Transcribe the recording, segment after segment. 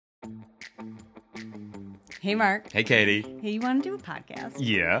Hey, Mark. Hey, Katie. Hey, you want to do a podcast?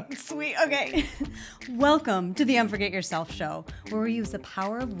 Yeah. Sweet. Okay. Welcome to the Unforget Yourself show, where we use the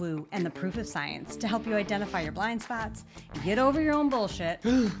power of woo and the proof of science to help you identify your blind spots, get over your own bullshit,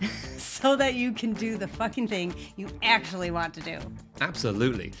 so that you can do the fucking thing you actually want to do.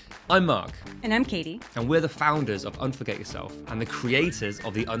 Absolutely. I'm Mark. And I'm Katie. And we're the founders of Unforget Yourself and the creators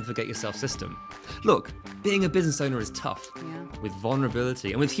of the Unforget Yourself system. Look, being a business owner is tough. Yeah. With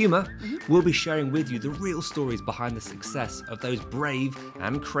vulnerability and with humor, we'll be sharing with you the real stories behind the success of those brave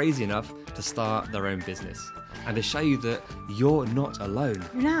and crazy enough to start their own business. And to show you that you're not alone.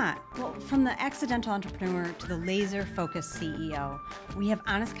 You're not. Well, from the accidental entrepreneur to the laser-focused CEO, we have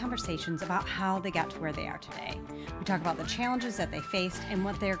honest conversations about how they got to where they are today. We talk about the challenges that they faced and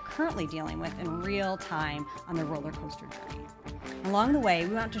what they're currently dealing with in real time on their roller coaster journey. Along the way,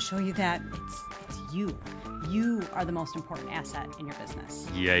 we want to show you that it's you. You are the most important asset in your business.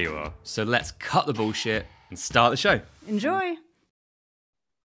 Yeah, you are. So let's cut the bullshit and start the show. Enjoy.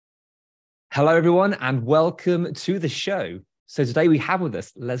 Hello, everyone, and welcome to the show. So today we have with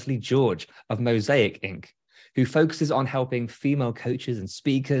us Lesley George of Mosaic Inc., who focuses on helping female coaches and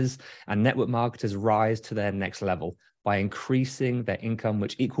speakers and network marketers rise to their next level by increasing their income,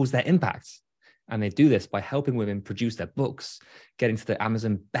 which equals their impact. And they do this by helping women produce their books, getting to the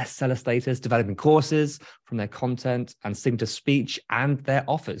Amazon bestseller status, developing courses from their content and signature speech and their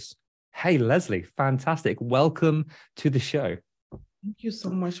offers. Hey, Lesley, fantastic. Welcome to the show. Thank you so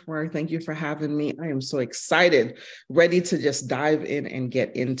much, Mark. Thank you for having me. I am so excited, ready to just dive in and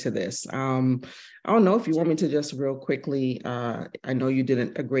get into this. I don't know if you want me to just real quickly, I know you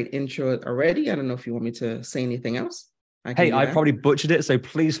did a great intro already. I don't know if you want me to say anything else. I probably butchered it, so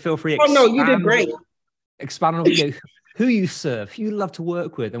please feel free. Oh, no, you did great. Expand on who you serve, who you love to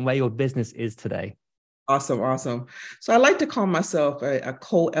work with, and where your business is today. Awesome. So I like to call myself a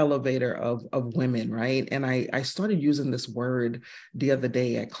co-elevator of women, right? And I started using this word the other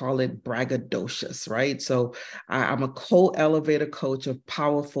day. I call it braggadocious, right? So I'm a co-elevator coach of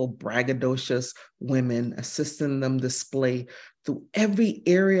powerful, braggadocious women, assisting them display through every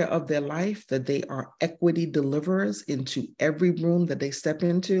area of their life that they are equity deliverers into every room that they step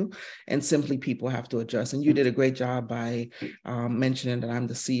into, and simply people have to adjust. And you did a great job by mentioning that I'm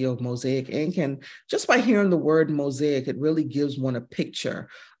the CEO of Mosaic Inc. And just by hearing the word mosaic, it really gives one a picture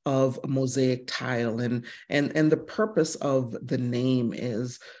of a mosaic tile. And the purpose of the name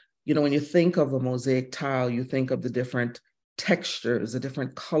is, you know, when you think of a mosaic tile, you think of the different textures, the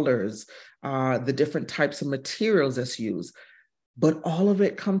different colors, the different types of materials that's used. But all of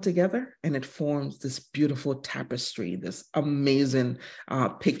it come together and it forms this beautiful tapestry, this amazing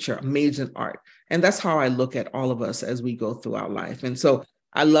picture, amazing art. And that's how I look at all of us as we go through our life. And so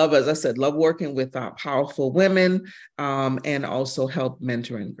I love, as I said, love working with powerful women and also help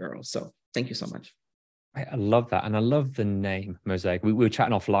mentoring girls. So thank you so much. I love that. And I love the name Mosaic. We were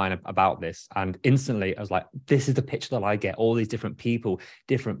chatting offline about this, and instantly I was like, this is the picture that I get. All these different people,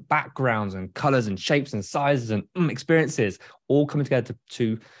 different backgrounds and colors and shapes and sizes and experiences all coming together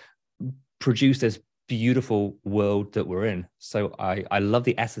to produce this beautiful world that we're in. So I love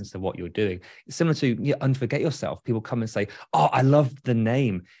the essence of what you're doing. It's similar to Unforget Yourself. People come and say, oh, I love the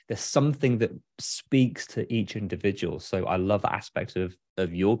name. There's something that speaks to each individual. So I love that aspect of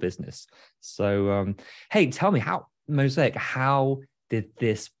your business. So, hey, tell me how did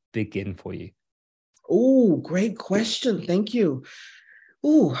this begin for you? Oh, great question. Thank you.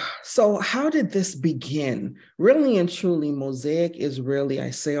 So how did this begin? Really and truly, Mosaic is really,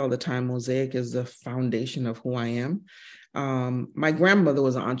 I say all the time, Mosaic is the foundation of who I am. My grandmother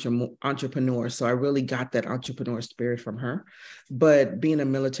was an entrepreneur, so I really got that entrepreneur spirit from her. But being a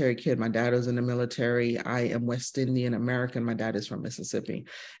military kid, my dad was in the military. I am West Indian American. My dad is from Mississippi.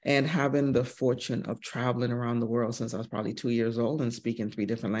 And having the fortune of traveling around the world since I was probably 2 years old and speaking 3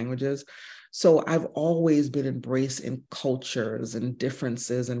 different languages. So I've always been embracing cultures and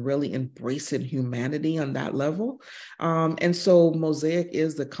differences and really embracing humanity on that level. And so Mosaic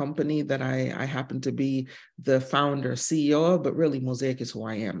is the company that I happen to be the founder, CEO of, but really Mosaic is who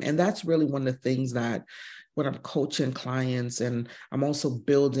I am. And that's really one of the things that when I'm coaching clients, and I'm also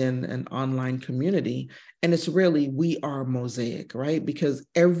building an online community. And it's really, we are Mosaic, right? Because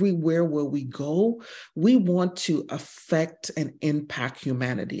everywhere where we go, we want to affect and impact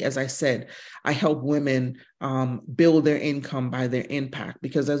humanity. As I said, I help women build their income by their impact,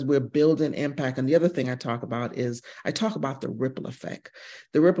 because as we're building impact, and the other thing I talk about is I talk about the ripple effect.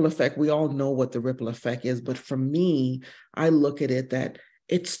 The ripple effect, we all know what the ripple effect is, but for me, I look at it that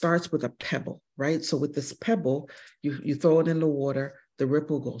it starts with a pebble, right? So with this pebble, you throw it in the water, the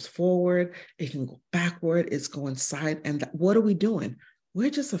ripple goes forward, it can go backward, it's going side. And what are we doing? we're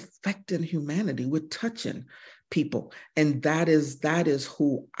just affecting humanity. We're touching people. And that is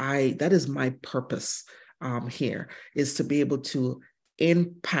my purpose here, is to be able to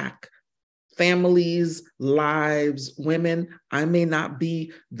impact families, lives, women. I may not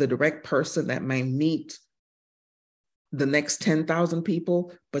be the direct person that may meet the next 10,000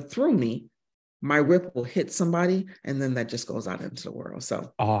 people, but through me, my ripple hits somebody, and then that just goes out into the world.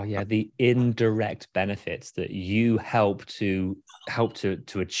 So, oh yeah, the indirect benefits that you help to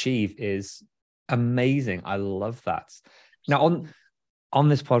achieve is amazing. I love that. Now on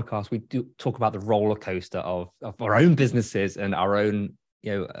this podcast, we do talk about the roller coaster of our own businesses and our own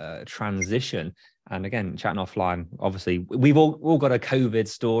transition. And again, chatting offline, obviously we've all got a COVID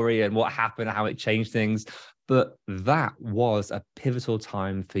story and what happened, how it changed things. But that was a pivotal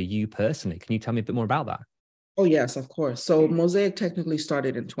time for you personally. Can you tell me a bit more about that? oh, yes, of course. So Mosaic technically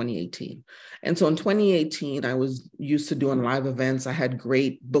started in 2018. And so in 2018, I was used to doing live events. I had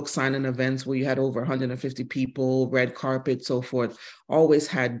great book signing events where you had over 150 people, red carpet, so forth. Always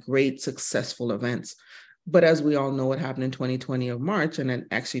had great, successful events. But as we all know, what happened in 2020 of March, and then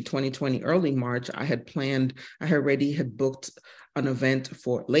actually 2020 early March, I already had booked an event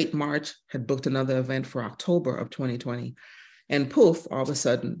for late March, had booked another event for October of 2020. And poof, all of a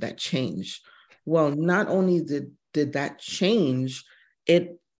sudden that changed. Well, not only did that change,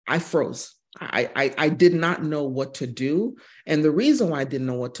 I froze. I did not know what to do. And the reason why I didn't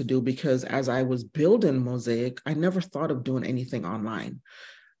know what to do, because as I was building Mosaic, I never thought of doing anything online.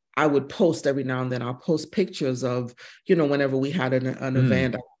 I would post every now and then. I'll post pictures of, whenever we had an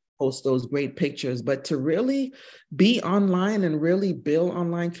event, I post those great pictures. But to really be online and really build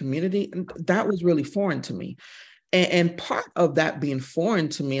online community, that was really foreign to me. And part of that being foreign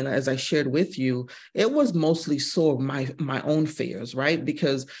to me, and as I shared with you, it was mostly so my own fears, right?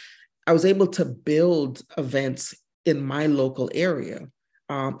 Because I was able to build events in my local area.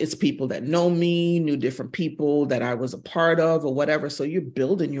 It's people that know me, knew different people that I was a part of or whatever. So you're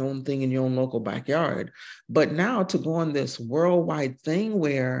building your own thing in your own local backyard. But now to go on this worldwide thing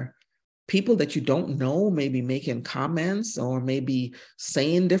where people that you don't know may be making comments or maybe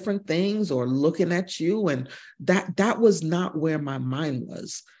saying different things or looking at you, and that was not where my mind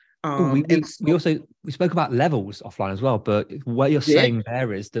was. We spoke about levels offline as well, but what you're saying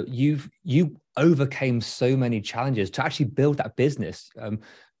there is that you overcame so many challenges to actually build that business,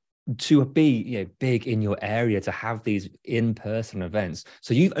 to be big in your area, to have these in-person events.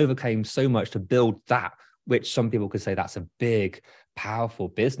 So you've overcame so much to build that, which some people could say that's a big, powerful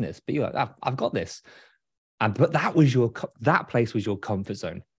business. But you're like, I've got this, but that place was your comfort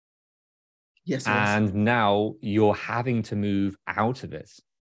zone. Yes, and now you're having to move out of it.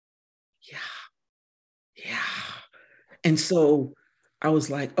 Yeah. And so I was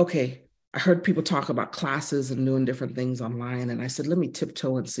like, okay, I heard people talk about classes and doing different things online. And I said, let me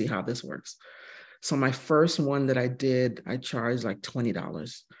tiptoe and see how this works. So my first one that I did, I charged like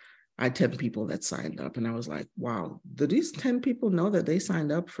 $20. I had 10 people that signed up. And I was like, wow, do these 10 people know that they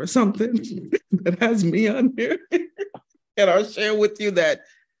signed up for something that has me on here? And I'll share with you that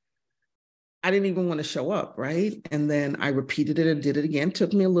I didn't even want to show up, right? And then I repeated it and did it again. It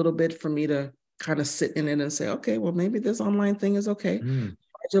took me a little bit for me to kind of sit in it and say, okay, well, maybe this online thing is okay.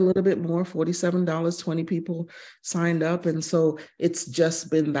 Charge a little bit more, $47, 20 people signed up. And so it's just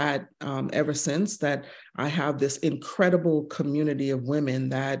been that ever since, that I have this incredible community of women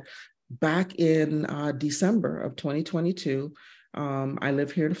that back in December of 2022, I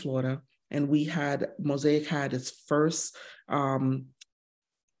live here in Florida, and Mosaic had its first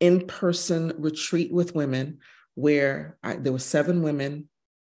in-person retreat with women where there were 7 women,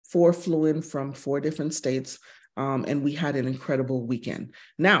 4 flew in from 4 different states, and we had an incredible weekend.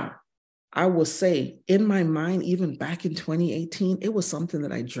 Now, I will say in my mind, even back in 2018, it was something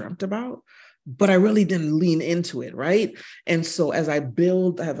that I dreamt about, but I really didn't lean into it, right? And so as I've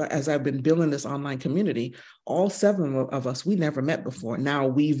been building this online community, all 7 of us, we never met before. Now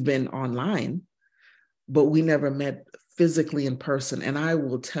we've been online, but we never met physically in person. And I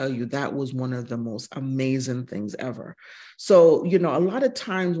will tell you, that was one of the most amazing things ever. So, a lot of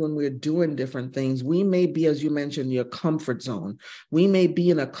times when we're doing different things, we may be, as you mentioned, your comfort zone. We may be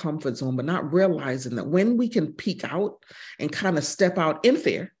in a comfort zone, but not realizing that when we can peek out and kind of step out in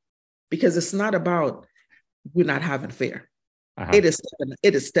fear, because it's not about we're not having fear. It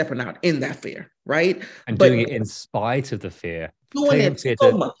is stepping out in that fear, right? And doing it in spite of the fear. Doing it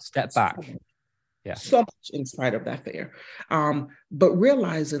so much. Step back. Yeah. So much in spite of that fear. But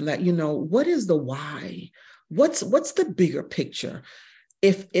realizing that, what is the why? What's the bigger picture?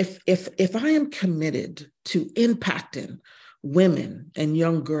 If I am committed to impacting women and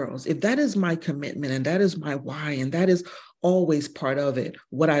young girls, if that is my commitment and that is my why, and that is always part of it.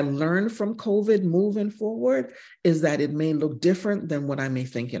 What I learned from COVID moving forward is that it may look different than what I may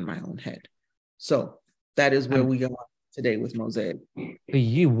think in my own head. So that is where we are today with Mosaic. For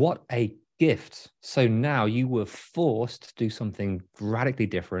you, what a gift. So now you were forced to do something radically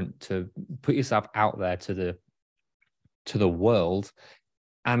different, to put yourself out there to the world.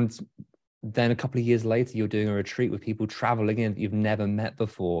 And then a couple of years later, you're doing a retreat with people traveling in that you've never met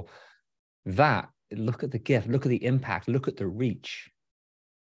before. Look at the gift, look at the impact, look at the reach.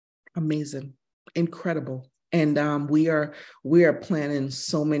 Amazing, incredible. And we are planning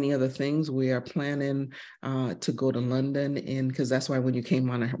so many other things. We are planning to go to London because that's why when you came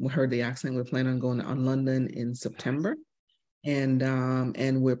on, I heard the accent. We're planning on going on London in September.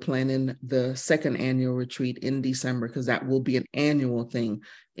 And we're planning the second annual retreat in December, because that will be an annual thing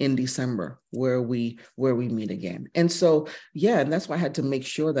in December where we meet again. And so, yeah, and that's why I had to make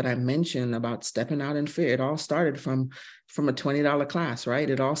sure that I mentioned about stepping out in fear. It all started from a $20 class, right?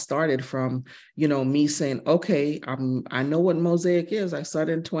 It all started from, me saying, okay, I know what Mosaic is. I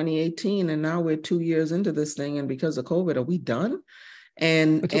started in 2018 and now we're 2 years into this thing. And because of COVID, are we done?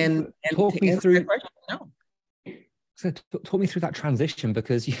 And talk me through. Question, no. So talk me through that transition,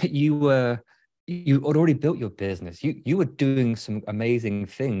 because you had already built your business. You were doing some amazing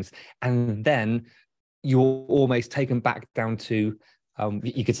things, and then you were almost taken back down to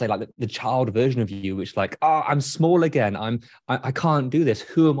you could say like the child version of you, which like, I'm small again. I can't do this.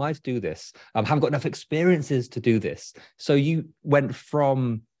 Who am I to do this? I haven't got enough experiences to do this. So you went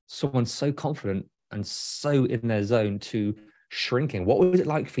from someone so confident and so in their zone to shrinking. What was it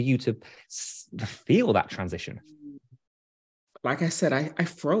like for you to feel that transition? Like I said, I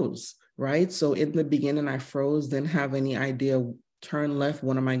froze, right? So in the beginning, I froze, didn't have any idea, turn left,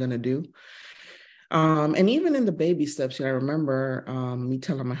 what am I going to do? And even in the baby steps, I remember me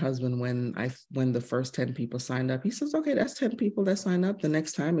telling my husband when the first 10 people signed up, he says, okay, that's 10 people that signed up. The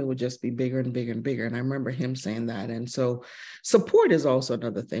next time it would just be bigger and bigger and bigger. And I remember him saying that. And so support is also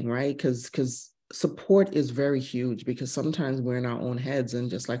another thing, right? Because support is very huge, because sometimes we're in our own heads.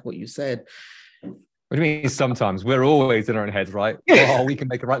 And just like what you said, what do you mean sometimes? We're always in our own heads, right? Oh, we can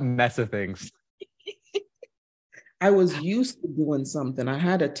make a right mess of things. I was used to doing something. I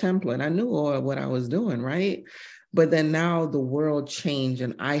had a template. I knew what I was doing, right? But then now the world changed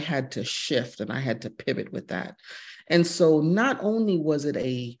and I had to shift and I had to pivot with that. And so not only was it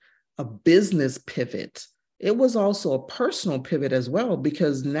a business pivot, it was also a personal pivot as well,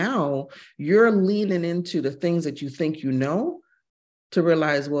 because now you're leaning into the things that you think you know to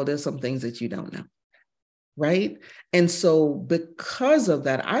realize, well, there's some things that you don't know. Right. And so because of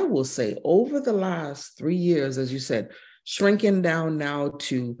that, I will say over the last 3 years, as you said, shrinking down now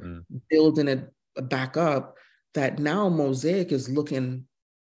to building it back up, that now Mosaic is looking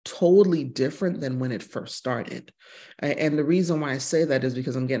totally different than when it first started. And the reason why I say that is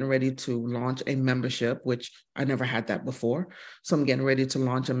because I'm getting ready to launch a membership, which I never had that before. So I'm getting ready to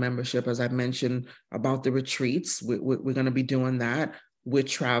launch a membership, as I mentioned about the retreats. We're going to be doing that. We're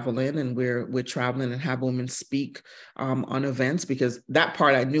traveling and we're traveling and have women speak on events, because that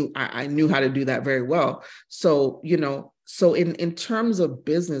part I knew how to do that very well. So, so in terms of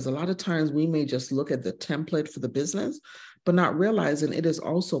business, a lot of times we may just look at the template for the business, but not realizing it is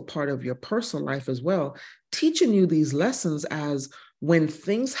also part of your personal life as well, teaching you these lessons as when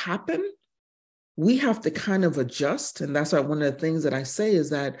things happen, we have to kind of adjust. And that's why one of the things that I say is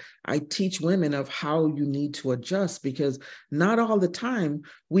that I teach women of how you need to adjust, because not all the time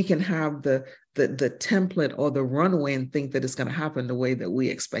we can have the template or the runway and think that it's going to happen the way that we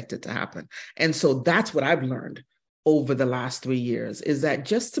expect it to happen. And so that's what I've learned over the last 3 years, is that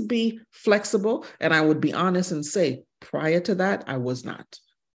just to be flexible. And I would be honest and say, prior to that, I was not.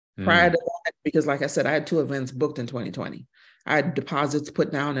 Prior to that, because like I said, I had 2 events booked in 2020. I had deposits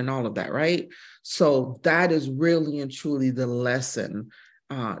put down and all of that, right? So that is really and truly the lesson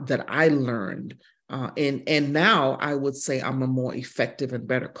that I learned. And now I would say I'm a more effective and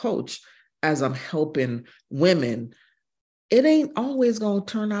better coach as I'm helping women. It ain't always going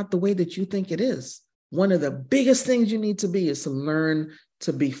to turn out the way that you think it is. One of the biggest things you need to be is to learn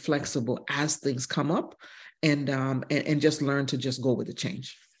to be flexible as things come up, and just learn to just go with the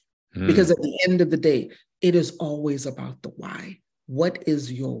change. Because at the end of the day, it is always about the why. What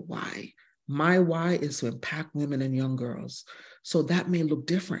is your why? My why is to impact women and young girls. So that may look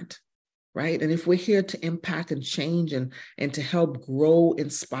different, right? And if we're here to impact and change and to help grow,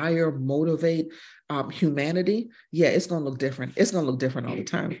 inspire, motivate humanity, yeah, it's going to look different. It's going to look different all the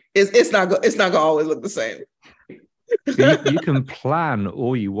time. It's not going to always look the same. You can plan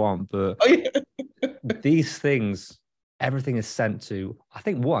all you want, but these things, everything is sent to, I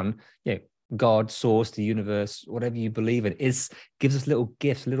think, one, God, source, the universe, whatever you believe in, gives us little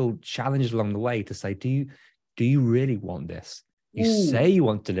gifts, little challenges along the way to say, do you really want this? You say you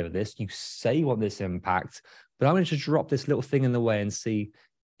want to deliver this, you say you want this impact, but I'm going to drop this little thing in the way and see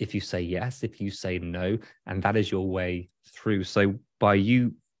if you say yes, if you say no, and that is your way through. So by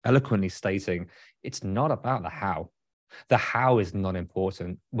you eloquently stating, it's not about the how. The how is not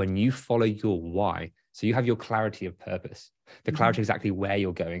important when you follow your why. So you have your clarity of purpose, the clarity exactly where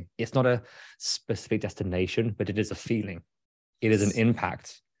you're going. It's not a specific destination, but it is a feeling. It is an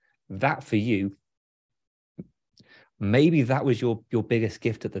impact. That for you, maybe that was your biggest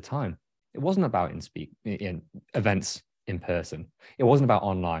gift at the time. It wasn't about in events in person. It wasn't about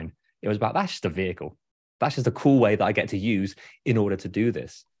online. It was about, that's just a vehicle. That's just a cool way that I get to use in order to do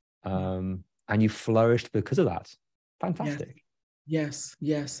this. And you flourished because of that. Fantastic. Yes.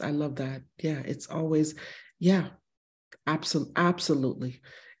 I love that. Yeah, it's always, yeah, absolutely.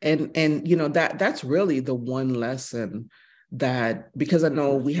 And you know, that's really the one lesson that, because I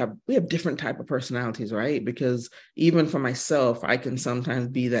know we have different type of personalities, right? Because even for myself, I can sometimes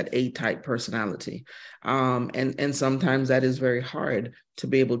be that A-type personality. And sometimes that is very hard to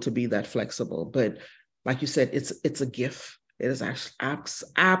be able to be that flexible. But like you said, it's a gift. It is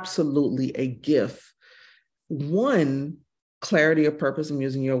actually absolutely a gift. One, clarity of purpose, I'm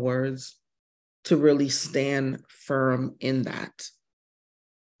using your words, to really stand firm in that.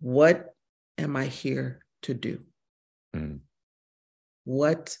 What am I here to do?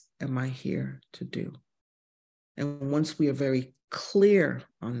 What am I here to do? And once we are very clear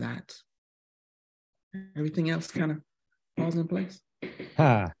on that, everything else kind of falls in place.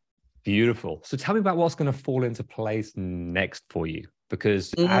 Beautiful. So tell me about what's going to fall into place next for you.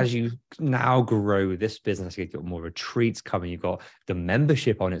 Because as you now grow this business, you've got more retreats coming, you've got the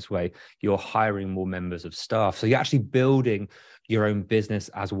membership on its way, you're hiring more members of staff. So you're actually building your own business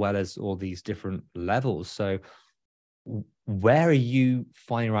as well as all these different levels. So where are you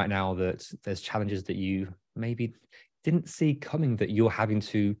finding right now that there's challenges that you maybe didn't see coming that you're having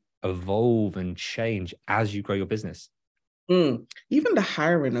to evolve and change as you grow your business? Even the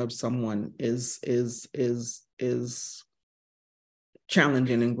hiring of someone is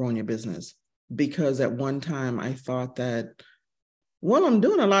challenging in growing your business, because at one time I thought that, well, I'm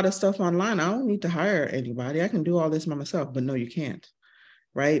doing a lot of stuff online, I don't need to hire anybody, I can do all this by myself. But no, you can't,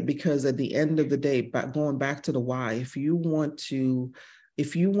 right? Because at the end of the day, going back to the why, if you want to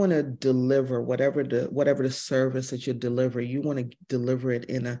deliver whatever the service that you deliver, you want to deliver it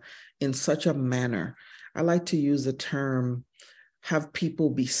in such a manner. I like to use the term, have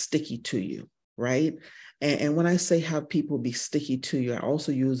people be sticky to you, right? And when I say have people be sticky to you, I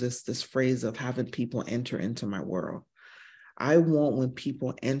also use this phrase of having people enter into my world. I want, when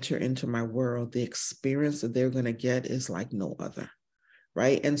people enter into my world, the experience that they're going to get is like no other,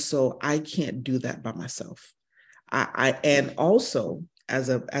 right? And so I can't do that by myself. And also as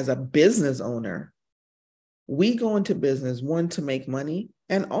a business owner, we go into business, one, to make money,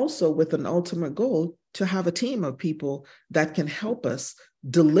 and also with an ultimate goal to have a team of people that can help us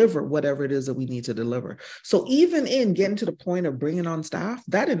deliver whatever it is that we need to deliver. So even in getting to the point of bringing on staff,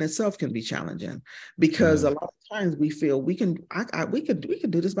 that in itself can be challenging, because a lot of times we feel we can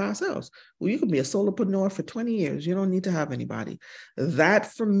do this by ourselves. Well, you can be a solopreneur for 20 years. You don't need to have anybody.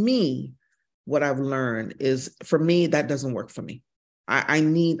 That, for me, what I've learned is, for me, that doesn't work for me. I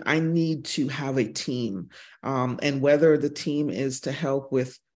need to have a team, and whether the team is to help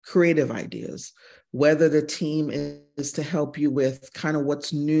with creative ideas, whether the team is to help you with kind of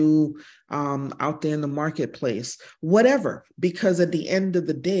what's new out there in the marketplace, whatever. Because at the end of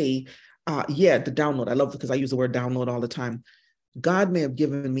the day, the download, I love it because I use the word download all the time. God may have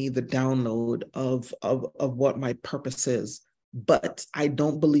given me the download of what my purpose is, but I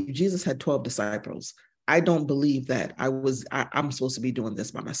don't believe Jesus had 12 disciples. I don't believe that I'm supposed to be doing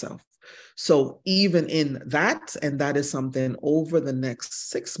this by myself. So even in that, and that is something over the next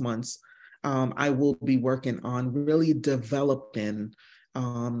 6 months, I will be working on really developing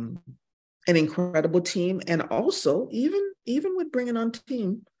an incredible team. And also, even with bringing on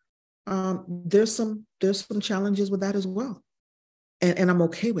team, there's some challenges with that as well. And I'm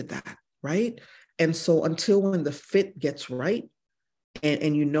okay with that, right? And so until when the fit gets right,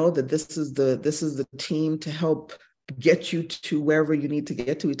 and you know that this is the team to help get you to wherever you need to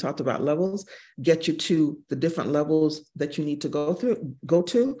get to. We talked about levels, get you to the different levels that you need to go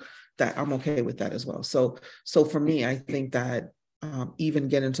to, that I'm okay with that as well. So for me, I think that even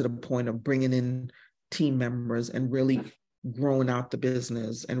getting to the point of bringing in team members and really growing out the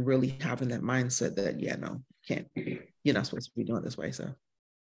business and really having that mindset that, you're not supposed to be doing it this way. So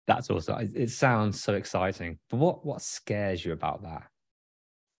that's also, it sounds so exciting. But what scares you about that?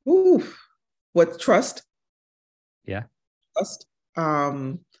 Ooh, What trust? Yeah. Trust.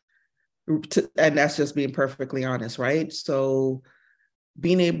 And that's just being perfectly honest, right? So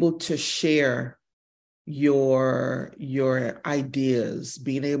being able to share your ideas,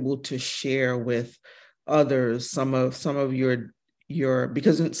 being able to share with others some of your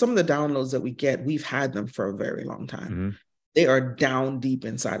because some of the downloads that we get, we've had them for a very long time. Mm-hmm. They are down deep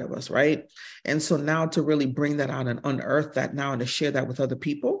inside of us, right? And so now to really bring that out and unearth that now and to share that with other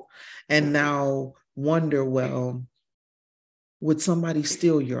people, and now wonder, well, would somebody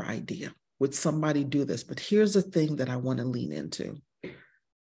steal your idea? Would somebody do this? But here's the thing that I want to lean into.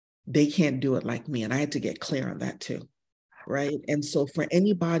 They can't do it like me. And I had to get clear on that too, right? And so for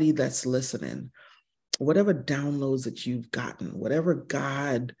anybody that's listening, whatever downloads that you've gotten, whatever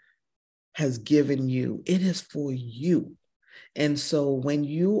God has given you, it is for you. And so when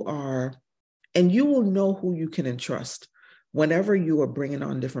you are, and you will know who you can entrust. Whenever you are bringing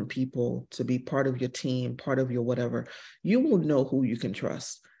on different people to be part of your team, part of your whatever, you will know who you can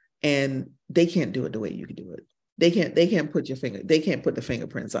trust. And they can't do it the way you can do it. They can't put the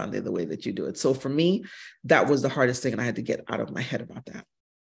fingerprints on there the way that you do it. So for me, that was the hardest thing. And I had to get out of my head about that.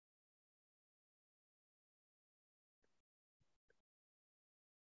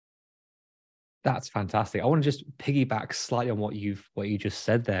 That's fantastic. I want to just piggyback slightly on what you just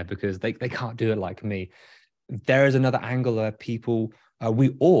said there, because they can't do it like me. There is another angle where people,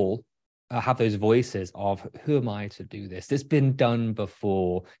 we all have those voices of, who am I to do this? It's been done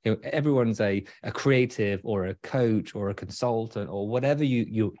before. You know, everyone's a creative or a coach or a consultant or whatever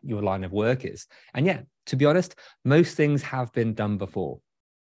your line of work is. And yeah, to be honest, most things have been done before.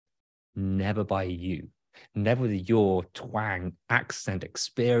 Never by you, never with your twang, accent,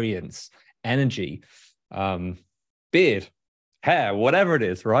 experience, energy, beard, hair, whatever it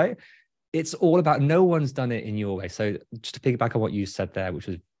is, right? It's all about, no one's done it in your way. So just to piggyback on what you said there, which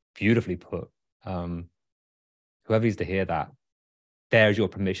was beautifully put, whoever needs to hear that, there's your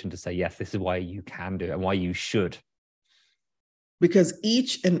permission to say, yes, this is why you can do it and why you should. Because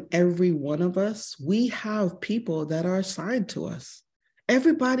each and every one of us, we have people that are assigned to us.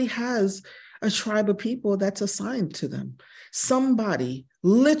 Everybody has a tribe of people that's assigned to them.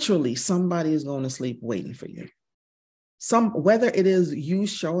 Literally somebody is going to sleep waiting for you. Whether it is you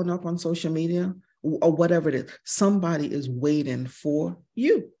showing up on social media or whatever it is, somebody is waiting for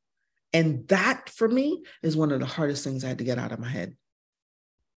you. And that for me is one of the hardest things I had to get out of my head.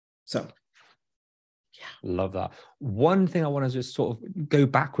 So, yeah. Love that. One thing I want to just sort of go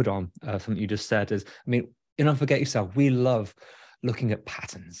backward on, something you just said is, I mean, Don't Forget Yourself, we love looking at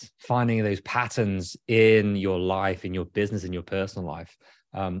patterns, finding those patterns in your life, in your business, in your personal life.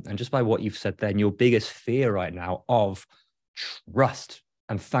 And just by what you've said then, your biggest fear right now of trust.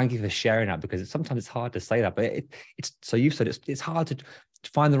 And thank you for sharing that, because sometimes it's hard to say that, but it's so you said it's hard to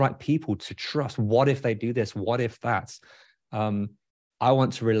find the right people to trust. What if they do this? What if that's? I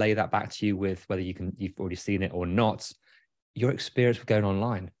want to relay that back to you with whether you've already seen it or not. Your experience with going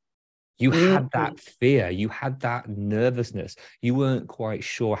online. You had that fear, you had that nervousness. You weren't quite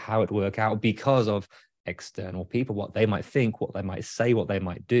sure how it'd work out because of external people, what they might think, what they might say, what they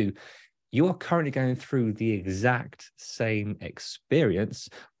might do. You are currently going through the exact same experience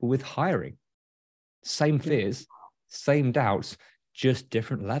with hiring. Same fears, same doubts, just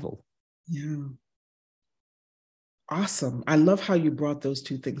different level. Yeah. Awesome. I love how you brought those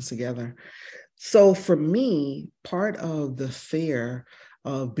two things together. So for me, part of the fear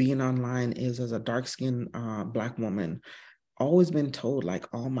of being online is, as a dark-skinned Black woman, always been told, like,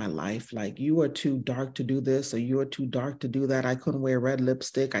 all my life, like, you are too dark to do this, or you are too dark to do that. I couldn't wear red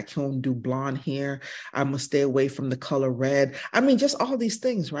lipstick. I couldn't do blonde hair. I must stay away from the color red. I mean, just all these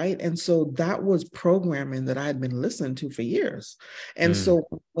things, right? And so that was programming that I had been listening to for years. And so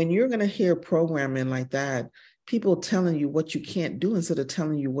when you're going to hear programming like that, people telling you what you can't do instead of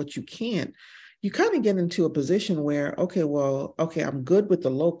telling you what you can't, you kind of get into a position where, okay, I'm good with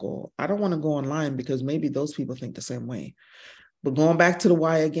the local. I don't want to go online because maybe those people think the same way. But going back to the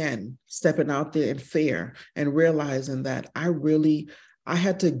why again, stepping out there in fear and realizing that I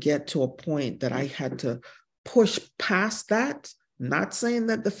had to get to a point that I had to push past that, not saying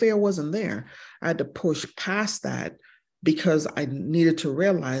that the fear wasn't there. I had to push past that because I needed to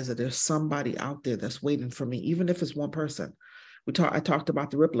realize that there's somebody out there that's waiting for me, even if it's one person. I talked about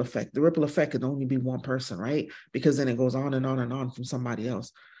the ripple effect. The ripple effect can only be one person, right? Because then it goes on and on and on from somebody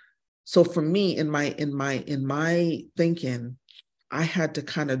else. So for me, in my thinking, I had to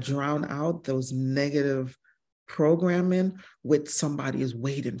kind of drown out those negative programming with somebody is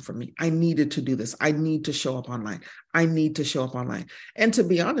waiting for me. I needed to do this. I need to show up online. I need to show up online. And to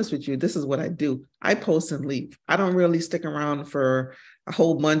be honest with you, this is what I do. I post and leave. I don't really stick around for a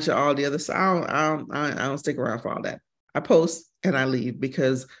whole bunch of all the other stuff. I don't stick around for all that. I post and I leave,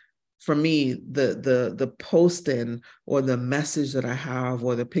 because for me, the posting or the message that I have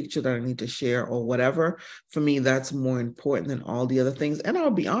or the picture that I need to share or whatever, for me, that's more important than all the other things. And I'll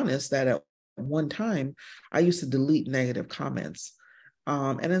be honest that at one time, I used to delete negative comments.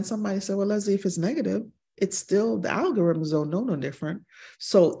 And then somebody said, well, Lesley, if it's negative, it's still, the algorithms don't know no different.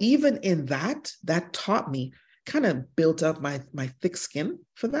 So even in that taught me, kind of built up my thick skin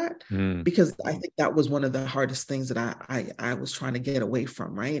for that, because I think that was one of the hardest things that I was trying to get away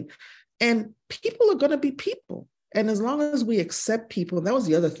from, right? And people are going to be people. And as long as we accept people, and that was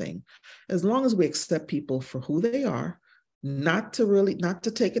the other thing, as long as we accept people for who they are, not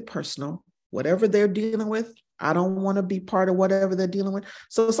to take it personal, whatever they're dealing with, I don't want to be part of whatever they're dealing with.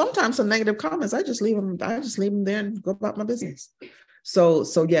 So sometimes some negative comments, I just leave them there and go about my business. So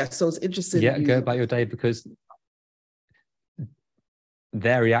yeah, so it's interesting. Yeah, go about your day, because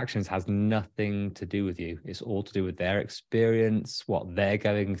their reactions has nothing to do with you. It's all to do with their experience, what they're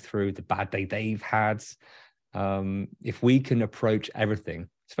going through, the bad day they've had. If we can approach everything,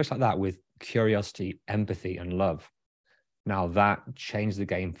 especially like that, with curiosity, empathy, and love, now that changed the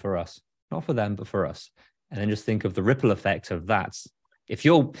game for us, not for them, but for us. And then just think of the ripple effect of that. If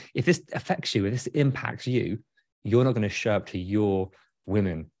this affects you, if this impacts you, you're not going to show up to your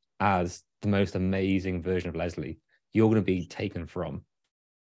women as the most amazing version of Lesley. You're going to be taken from.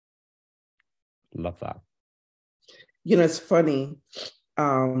 Love that. It's funny.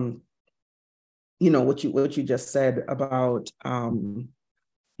 What you just said about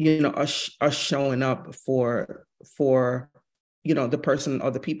us showing up for the person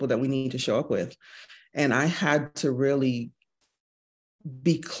or the people that we need to show up with. And I had to really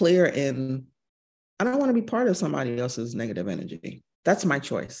be clear in, I don't want to be part of somebody else's negative energy. That's my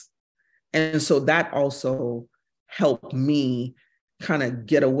choice. And so that also helped me kind of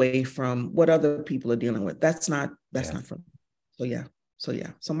get away from what other people are dealing with. That's not for me. So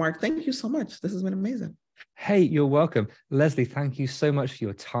Mark, thank you so much. This has been amazing. Hey, you're welcome. Lesley, thank you so much for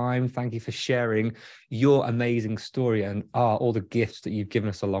your time. Thank you for sharing your amazing story and all the gifts that you've given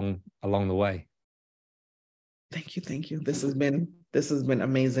us along the way. Thank you. This has been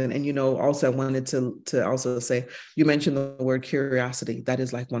amazing. And also I wanted to also say, you mentioned the word curiosity. That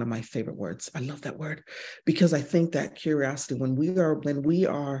is like one of my favorite words. I love that word, because I think that curiosity, when we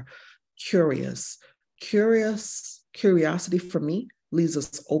are curiosity for me leaves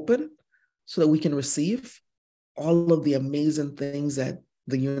us open so that we can receive all of the amazing things that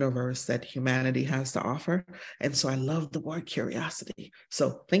the universe, that humanity has to offer. And so I love the word curiosity.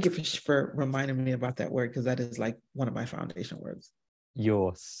 So thank you for reminding me about that word, because that is like one of my foundation words.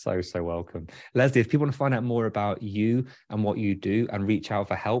 You're so welcome. Lesley, if people want to find out more about you and what you do and reach out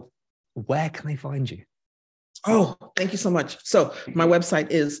for help, where can they find you? Oh, thank you so much. So my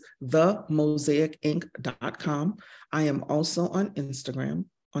website is themosaicinc.com. I am also on Instagram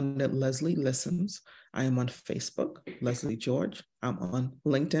under Lesley Listens. I am on Facebook, Lesley George. I'm on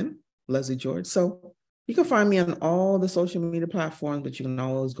LinkedIn, Lesley George. So you can find me on all the social media platforms, but you can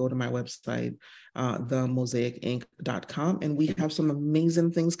always go to my website, themosaicinc.com. And we have some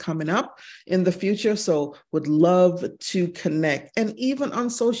amazing things coming up in the future. So would love to connect. And even on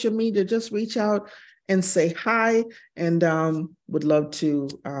social media, just reach out and say hi, and would love to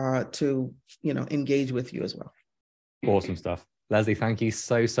engage with you as well. Awesome stuff. Lesley, thank you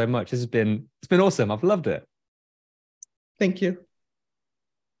so much. It's been awesome. I've loved it. Thank you.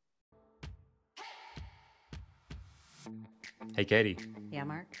 Hey, Katie. Yeah,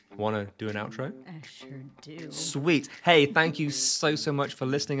 Mark? Want to do an outro? I sure do. Sweet. Hey, thank you so much for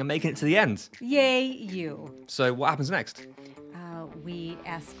listening and making it to the end. Yay, you. So what happens next? We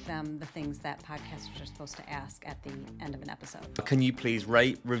ask them the things that podcasters are supposed to ask at the end of an episode. Can you please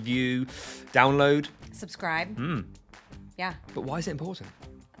rate, review, download? Subscribe. Yeah. But why is it important?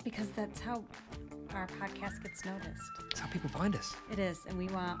 Because that's how our podcast gets noticed. It's how people find us. It is, and we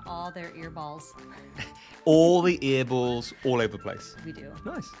want all their earballs. All the earballs all over the place. We do.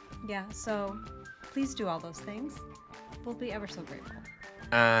 Nice. Yeah, so please do all those things. We'll be ever so grateful.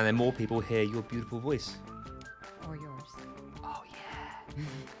 And then more people hear your beautiful voice. Or yours. Oh,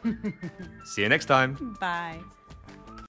 yeah. See you next time. Bye.